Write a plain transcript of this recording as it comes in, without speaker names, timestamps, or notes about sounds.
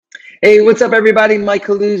Hey, what's up, everybody? Mike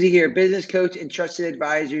Coluzzi here, business coach and trusted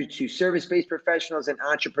advisor to service-based professionals and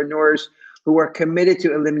entrepreneurs who are committed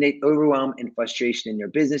to eliminate overwhelm and frustration in their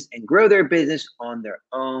business and grow their business on their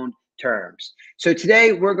own terms. So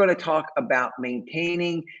today we're going to talk about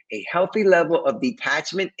maintaining a healthy level of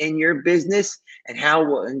detachment in your business and how it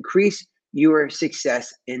will increase your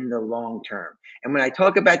success in the long term. And when I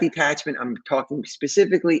talk about detachment, I'm talking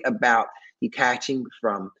specifically about detaching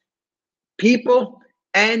from people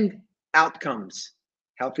and outcomes.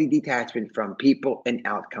 Healthy detachment from people and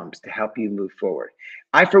outcomes to help you move forward.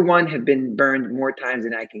 I, for one, have been burned more times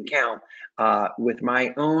than I can count with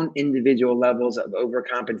my own individual levels of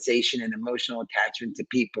overcompensation and emotional attachment to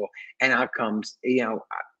people and outcomes.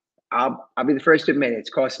 I'll be the first to admit it. It's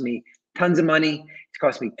cost me tons of money. It's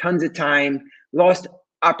cost me tons of time, lost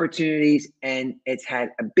opportunities, and it's had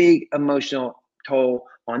a big emotional toll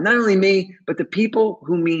on not only me, but the people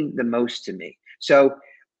who mean the most to me. So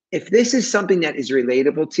if this is something that is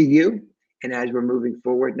relatable to you, and as we're moving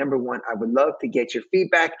forward, number one, I would love to get your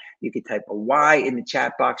feedback. You can type a Y in the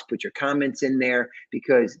chat box, put your comments in there,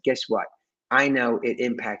 because guess what? I know it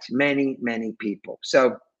impacts many, many people.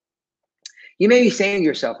 So you may be saying to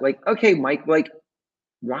yourself, like, okay, Mike, like,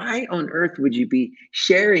 why on earth would you be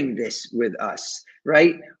sharing this with us,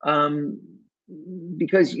 right?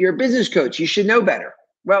 Because you're a business coach, you should know better.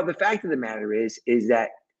 Well, the fact of the matter is that,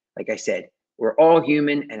 like I said, we're all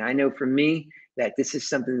human, and I know for me that this is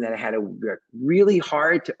something that I had to work really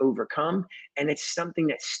hard to overcome, and it's something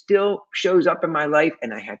that still shows up in my life,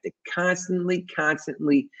 and I have to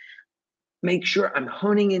constantly make sure I'm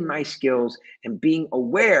honing in my skills and being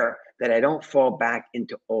aware that I don't fall back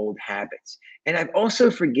into old habits. And I've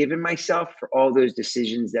also forgiven myself for all those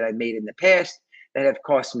decisions that I made in the past that have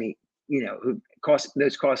cost me, who cost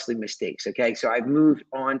those costly mistakes. Okay. So I've moved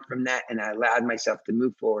on from that and I allowed myself to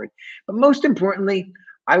move forward. But most importantly,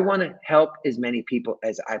 I want to help as many people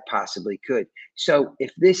as I possibly could. So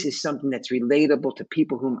if this is something that's relatable to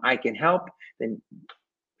people whom I can help, then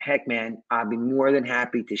heck, man, I'll be more than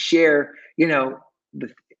happy to share, the,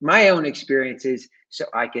 my own experiences so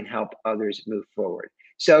I can help others move forward.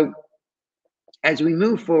 So as we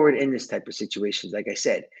move forward in this type of situations, like I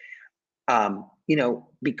said,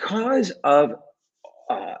 because of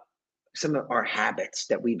uh, some of our habits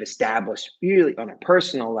that we've established really on a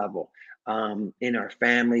personal level in our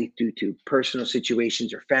family due to personal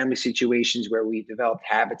situations or family situations where we've developed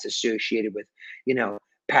habits associated with,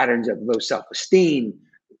 patterns of low self-esteem,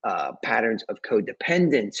 patterns of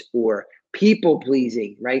codependence or people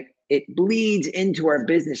pleasing, right? It bleeds into our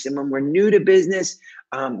business. And when we're new to business,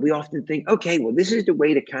 we often think, okay, well, this is the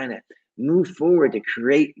way to kind of move forward to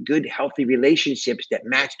create good, healthy relationships that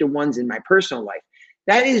match the ones in my personal life.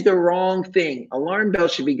 That is the wrong thing. Alarm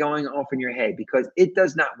bells should be going off in your head because it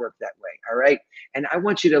does not work that way. All right. And I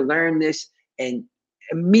want you to learn this and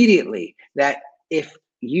immediately that if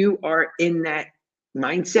you are in that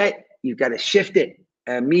mindset, you've got to shift it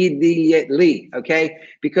immediately. Okay.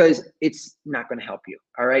 Because it's not going to help you.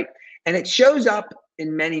 All right. And it shows up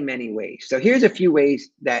in many, many ways. So here's a few ways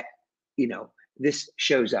that, this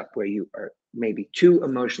shows up where you are maybe too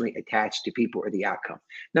emotionally attached to people or the outcome.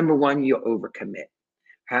 Number one, you'll overcommit.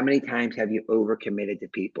 How many times have you overcommitted to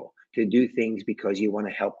people to do things because you want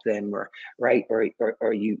to help them, or right,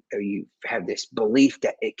 or you have this belief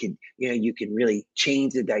that it could, you can really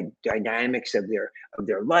change the dynamics of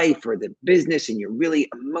their life or the business, and you're really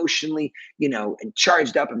emotionally, and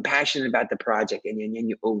charged up and passionate about the project, and then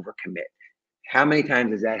you overcommit. How many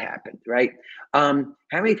times has that happened, right? How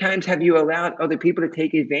many times have you allowed other people to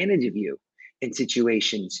take advantage of you in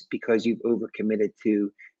situations because you've overcommitted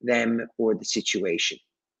to them or the situation?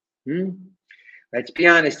 Hmm? Let's be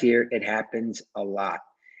honest here, it happens a lot.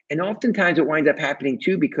 And oftentimes it winds up happening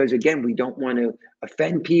too because, again, we don't want to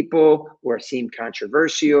offend people or seem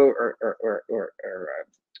controversial or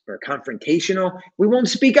confrontational. We won't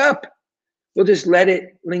speak up. We'll just let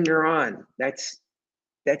it linger on. That's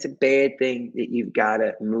a bad thing that you've got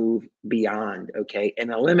to move beyond, okay,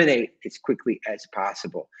 and eliminate as quickly as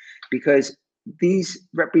possible because these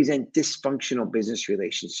represent dysfunctional business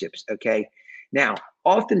relationships, okay? Now,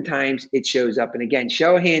 oftentimes it shows up, and again,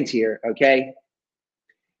 show of hands here, okay?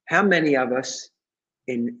 How many of us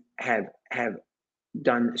have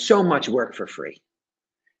done so much work for free?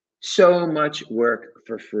 So much work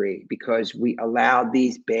for free because we allow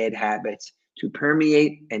these bad habits to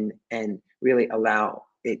permeate and really allow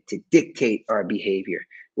it to dictate our behavior,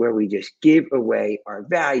 where we just give away our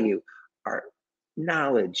value, our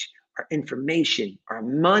knowledge, our information, our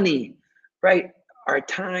money, right? Our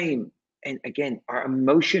time, and again, our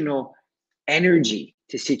emotional energy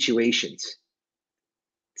to situations.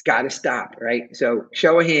 It's got to stop, right? So,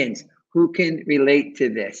 show of hands, who can relate to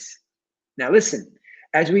this? Now, listen,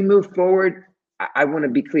 as we move forward, I want to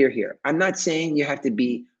be clear here. I'm not saying you have to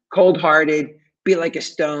be cold hearted, be like a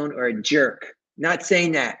stone or a jerk. Not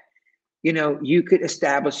saying that. You could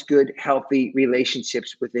establish good, healthy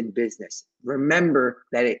relationships within business. Remember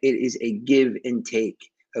that it is a give and take,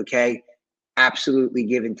 okay? Absolutely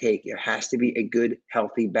give and take. There has to be a good,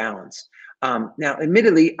 healthy balance. Now,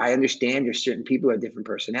 admittedly, I understand there's certain people who have different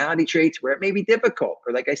personality traits where it may be difficult,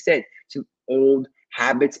 or like I said, some old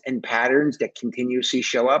habits and patterns that continuously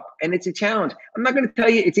show up, and it's a challenge. I'm not going to tell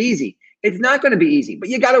you it's easy. It's not going to be easy, but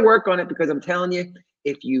you got to work on it because I'm telling you,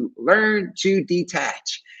 if you learn to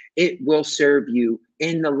detach, it will serve you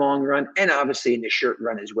in the long run and obviously in the short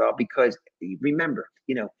run as well. Because remember,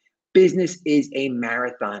 business is a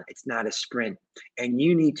marathon, it's not a sprint. And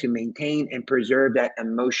you need to maintain and preserve that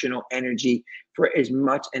emotional energy for as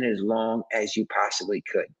much and as long as you possibly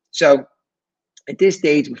could. So, at this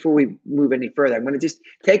stage, before we move any further, I'm going to just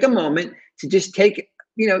take a moment to just take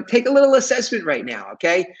a little assessment right now.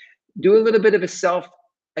 Okay. Do a little bit of a self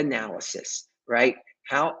analysis, right?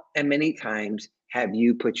 How and many times have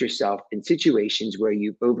you put yourself in situations where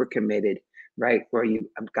you've overcommitted, right? Where you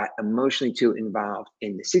got emotionally too involved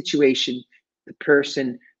in the situation, the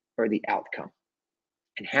person, or the outcome?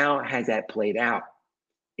 And how has that played out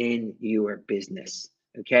in your business?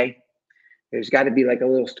 Okay. There's got to be like a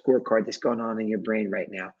little scorecard that's going on in your brain right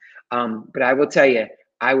now. But I will tell you,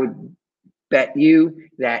 I would bet you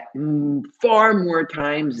that far more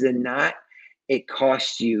times than not, it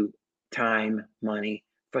costs you time, money,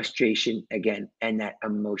 frustration again, and that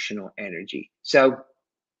emotional energy. So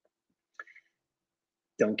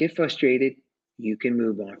don't get frustrated. You can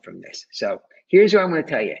move on from this. So here's what I'm going to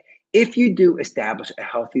tell you. If you do establish a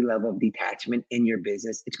healthy level of detachment in your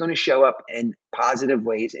business, it's going to show up in positive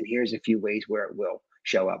ways. And here's a few ways where it will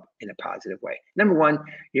show up in a positive way. Number one,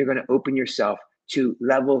 you're going to open yourself to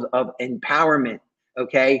levels of empowerment.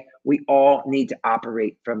 Okay. We all need to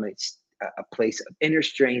operate from a place of inner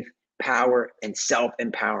strength, power, and self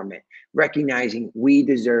empowerment, recognizing we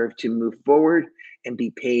deserve to move forward and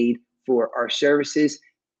be paid for our services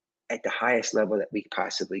at the highest level that we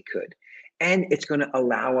possibly could. And it's going to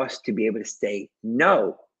allow us to be able to say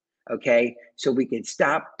no. Okay. So we can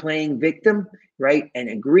stop playing victim, right? And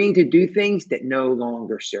agreeing to do things that no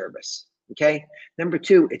longer serve us. Okay. Number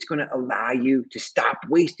two, it's going to allow you to stop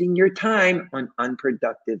wasting your time on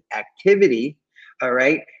unproductive activity. All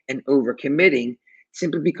right. And overcommitting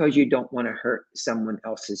simply because you don't want to hurt someone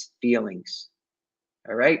else's feelings.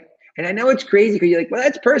 All right. And I know it's crazy because you're like, well,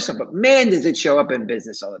 that's personal, but man, does it show up in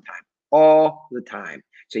business all the time, all the time.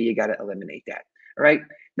 So you got to eliminate that. All right.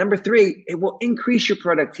 Number three, it will increase your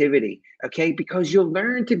productivity. Okay. Because you'll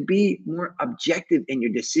learn to be more objective in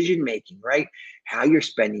your decision making, right? How you're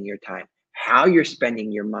spending your time, how you're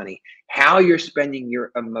spending your money, how you're spending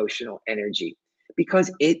your emotional energy.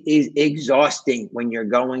 Because it is exhausting when you're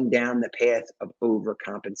going down the path of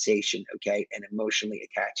overcompensation, okay, and emotionally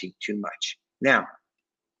attaching too much. Now,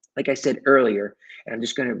 like I said earlier, and I'm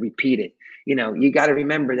just going to repeat it, you got to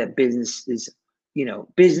remember that business is,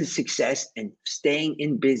 business success and staying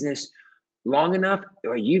in business long enough,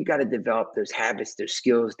 or you've got to develop those habits, those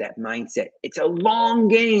skills, that mindset. It's a long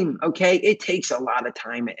game, okay? It takes a lot of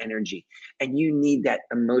time and energy, and you need that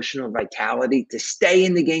emotional vitality to stay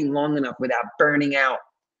in the game long enough without burning out,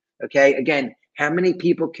 okay? Again, how many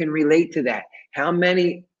people can relate to that? How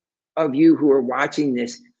many of you who are watching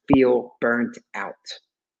this feel burnt out?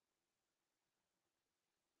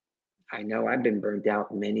 I know I've been burnt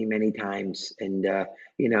out many, many times. And,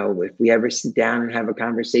 if we ever sit down and have a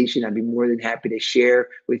conversation, I'd be more than happy to share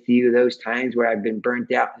with you those times where I've been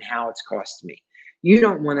burnt out and how it's cost me. You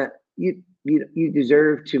don't want to, you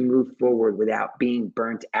deserve to move forward without being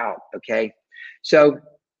burnt out. Okay. So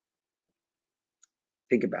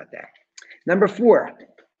think about that. Number four,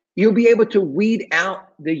 you'll be able to weed out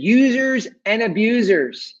the users and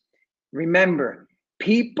abusers. Remember,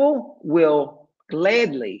 people will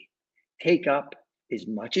gladly take up as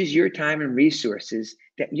much as your time and resources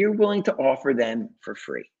that you're willing to offer them for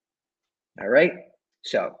free. All right.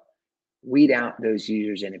 So weed out those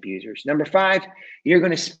users and abusers. Number five, you're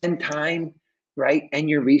going to spend time, right, and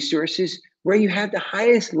your resources where you have the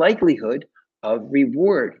highest likelihood of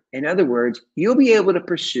reward. In other words, you'll be able to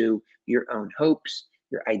pursue your own hopes,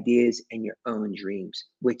 your ideas, and your own dreams,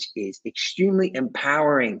 which is extremely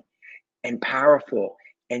empowering and powerful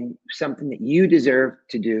and something that you deserve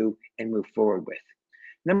to do and move forward with.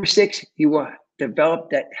 Number six, you will develop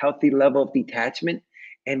that healthy level of detachment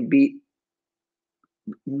and be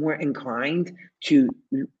more inclined to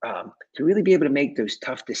really be able to make those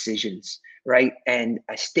tough decisions, right? And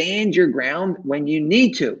stand your ground when you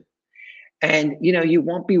need to. And you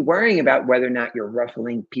won't be worrying about whether or not you're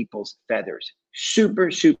ruffling people's feathers. Super,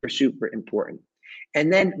 super, super important.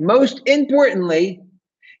 And then most importantly,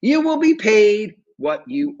 you will be paid what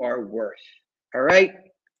you are worth. All right.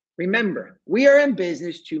 Remember, we are in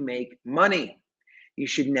business to make money. You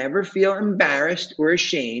should never feel embarrassed or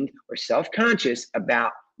ashamed or self conscious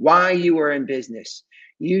about why you are in business.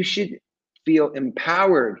 You should feel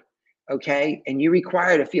empowered, okay? And you're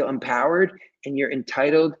required to feel empowered, and you're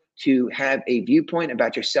entitled to have a viewpoint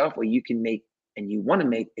about yourself where you can make and you want to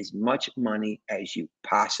make as much money as you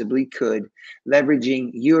possibly could,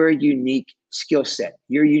 leveraging your unique skill set,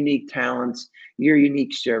 your unique talents, your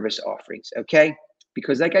unique service offerings, okay?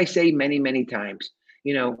 Because, like I say many, many times,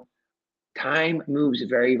 you know, time moves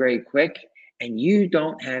very, very quick, and you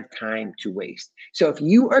don't have time to waste. So if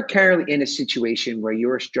you are currently in a situation where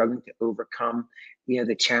you're struggling to overcome,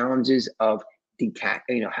 the challenges of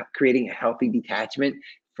creating a healthy detachment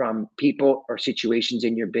from people or situations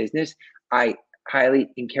in your business, I highly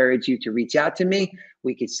encourage you to reach out to me.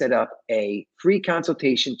 We could set up a free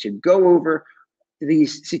consultation to go over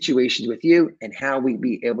these situations with you and how we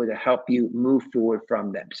be able to help you move forward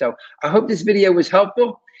from them. So I hope this video was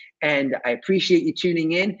helpful, and I appreciate you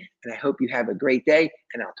tuning in, and I hope you have a great day,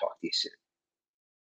 and I'll talk to you soon.